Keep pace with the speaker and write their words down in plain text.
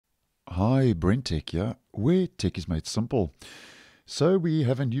Hi, BrenTech here, where tech is made simple. So we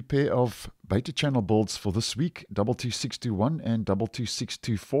have a new pair of beta channel builds for this week, 22621 and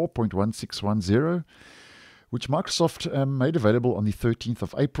 22624.1610, which Microsoft made available on the 13th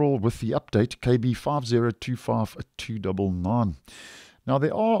of April with the update KB5025299. Now,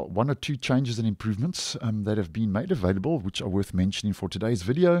 there are one or two changes and improvements that have been made available, which are worth mentioning for today's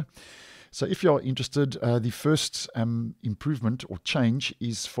video. So if you are interested, the first improvement or change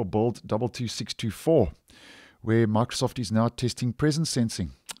is for build 22624, where Microsoft is now testing presence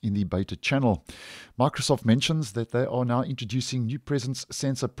sensing in the beta channel. Microsoft mentions that they are now introducing new presence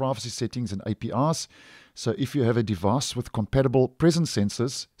sensor privacy settings and APIs. So if you have a device with compatible presence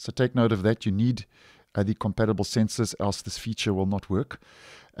sensors, so take note of that, you need the compatible sensors, else this feature will not work.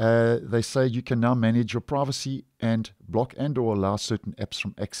 They say you can now manage your privacy and block and or allow certain apps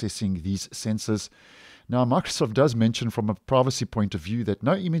from accessing these sensors. Now, Microsoft does mention from a privacy point of view that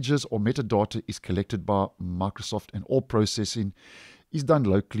no images or metadata is collected by Microsoft, and all processing is done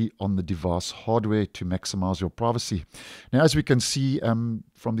locally on the device hardware to maximize your privacy. Now, as we can see from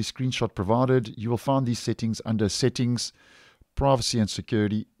the screenshot provided, you will find these settings under Settings, Privacy and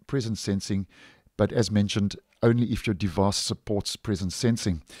Security, Presence Sensing, but as mentioned, only if your device supports presence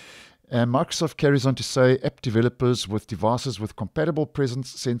sensing. And Microsoft carries on to say app developers with devices with compatible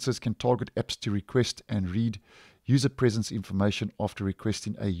presence sensors can target apps to request and read user presence information after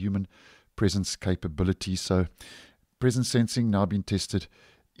requesting a human presence capability. So presence sensing now being tested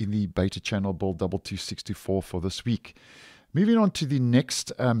in the beta channel build 22624 for this week. Moving on to the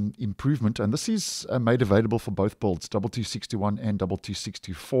next improvement, and this is made available for both builds, 22621 and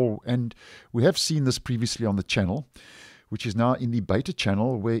 22624, and we have seen this previously on the channel, which is now in the beta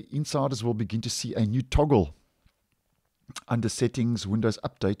channel, where insiders will begin to see a new toggle under Settings, Windows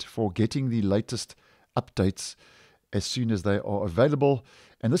Update, for getting the latest updates as soon as they are available.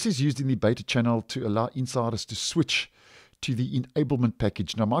 And this is used in the beta channel to allow insiders to switch to the enablement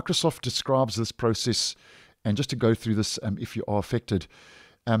package. Now, Microsoft describes this process. And just to go through this, if you are affected,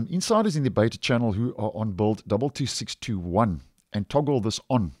 insiders in the beta channel who are on build 22621 and toggle this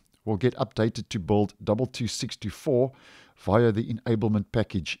on will get updated to build 22624 via the enablement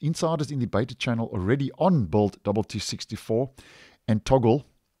package. Insiders in the beta channel already on build 22624 and toggle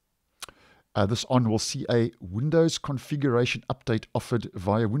this on will see a Windows configuration update offered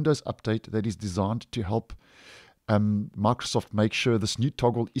via Windows Update that is designed to help Microsoft make sure this new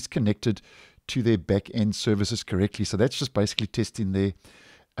toggle is connected to their back-end services correctly. So that's just basically testing their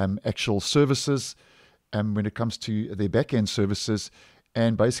actual services when it comes to their back-end services.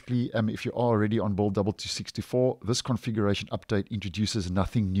 And basically, if you are already on build 22624, this configuration update introduces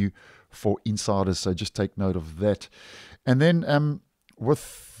nothing new for insiders. So just take note of that. And then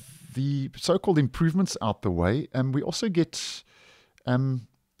with the so-called improvements out the way, we also get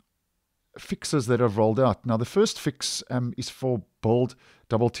fixes that have rolled out. Now, the first fix is for build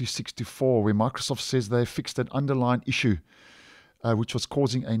 22624, where Microsoft says they fixed an underlying issue which was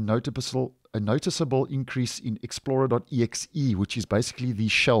causing a noticeable increase in Explorer.exe, which is basically the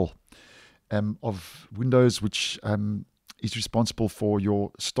shell of Windows, which is responsible for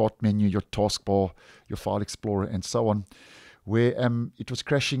your start menu, your taskbar, your file explorer, and so on, where it was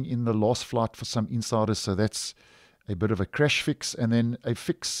crashing in the last flight for some insiders. So that's a bit of a crash fix. And then a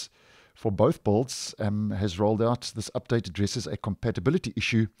fix for both builds has rolled out. This update addresses a compatibility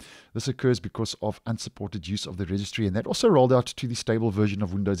issue. This occurs because of unsupported use of the registry, and that also rolled out to the stable version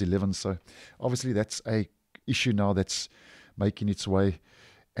of Windows 11. So obviously that's a issue now that's making its way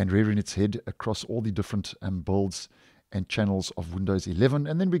and rearing its head across all the different builds and channels of Windows 11.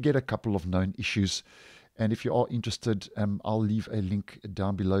 And then we get a couple of known issues. And if you are interested, I'll leave a link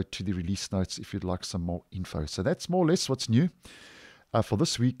down below to the release notes if you'd like some more info. So that's more or less what's new for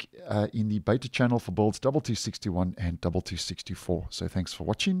this week in the beta channel for builds 22621 and 22624. So thanks for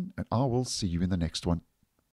watching, and I will see you in the next one.